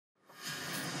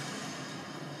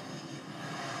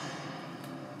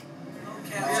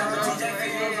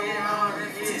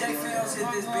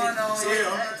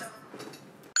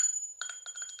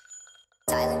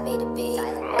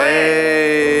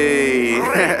Hey,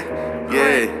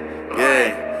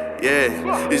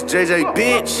 yeah. It's JayJay,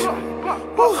 bitch.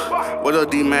 Woo. What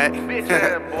up, Dmacc?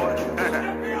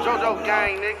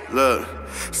 Look,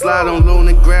 slide on loan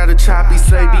and grab the chop. He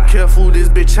say, be careful, this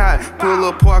bitch hot. Pull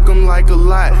up, park him like a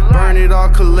lot. Burn it all,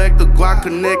 collect the guac,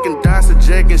 connect and dots,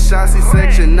 ejecting shots. He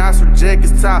section, knots, reject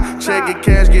his top. Check it,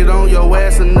 cash, get on your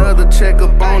ass. Another check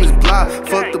up on his block.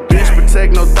 Fuck the bitch,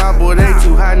 protect no thought, boy, they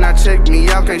too high. Now check me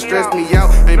out, can't stress me out.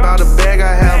 Ain't about a bag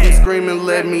I have, him screaming,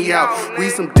 let me out. We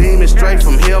some demons straight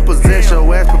from hell, possess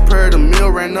your ass, prepare the meal.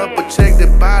 Ran up a check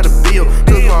that by the bill.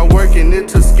 Took hard work and it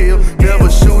took skill. Never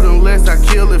shoot unless I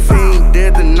kill. If he ain't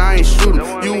dead, then I ain't shooting.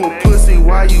 You a pussy,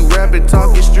 why you rapping,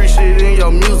 talking street shit in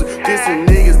your music? Dissing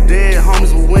niggas dead,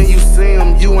 homies, but when you see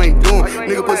them, you ain't doing.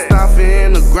 Nigga put stuff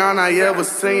in the ground, I ever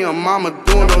seen him. Mama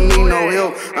doing, don't need no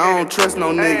help. I don't trust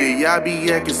no nigga, y'all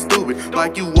be acting stupid.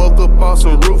 Like you woke up off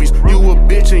some roofies. You a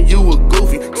bitch and you a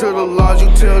goofy. To the laws, you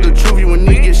tell the truth. When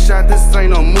he get shot, this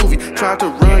ain't no movie. Tried to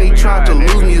run, he tried to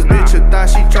lose me. His bitch a thought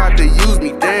she tried to use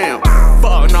me, damn.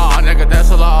 Fuck nah, nigga, that's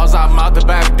the laws, I'm out the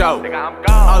back door.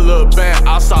 I look back,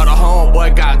 I saw the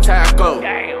homeboy got tackled.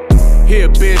 He a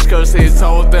bitch cause he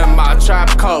told them my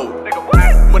trap code.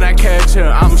 When I catch him,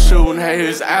 I'm shooting at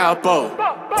his elbow.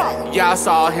 Yeah, I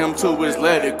saw him to his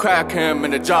leg, it crack him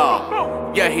in the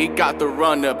jaw. Yeah, he got the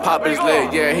run to pop his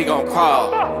leg, yeah, he gon'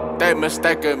 crawl. They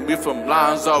mistaken me from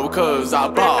Lonzo cause I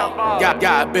ball.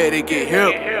 Y'all better get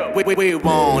hip, we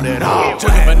want it all.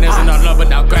 Chicken finesse and all love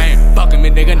now grand. Fucking me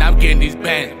nigga, now I'm getting these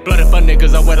bands. Blooded for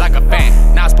niggas, I wet like a fan.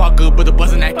 Now I spark good, but the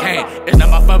buzz in that can. It's not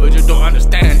my fault, but you don't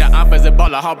understand that I'm as a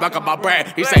baller, hard block up my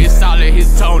brand. He say he's solid,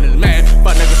 his tone is mad.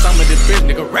 Fuck nigga, some of this bitch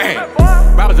nigga ran.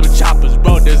 Robbers with choppers,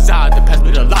 bro, desire to pass me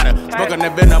the lotta. Smoking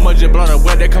that venom, much blood,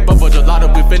 where they come up with a lot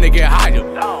of, we finna get higher.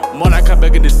 More like come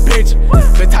back in this bitch.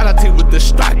 Mentality with the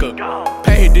striker.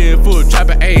 Paid in full,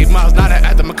 trapping 8 miles, not an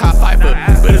Dmacc fighter.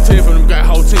 Better team from them great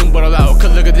whole team, but allowed.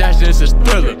 Cause look at that shit, it's a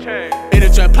thriller. In the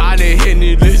trap, plotting, hitting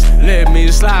these lists, let me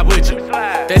slide with you.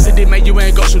 They said, they man, you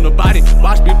ain't gon' shoot nobody.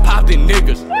 Watch me pop these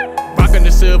niggas. Rockin'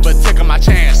 the silver, taking my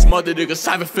chance. Smother niggas,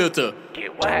 cyber filter.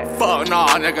 Fuck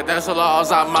nah, nigga, that's the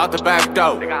laws, I'm out the back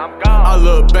door. I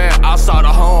look back, I saw the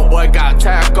homeboy got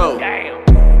tackled.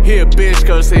 He a bitch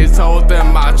cause he told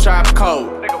them my trap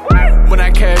code. When I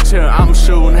catch him, I'm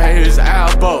shooting at his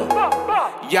elbow.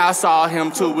 Yeah, I saw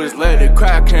him to his leg, it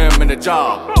crack him in the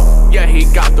jaw. Yeah, he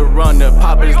got the run to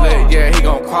pop his leg, yeah, he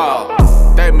gon' crawl.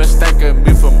 They mistaken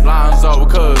me from Lonzo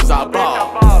cause I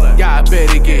ball. Y'all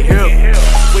better get hip,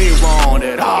 we want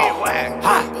it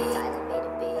all.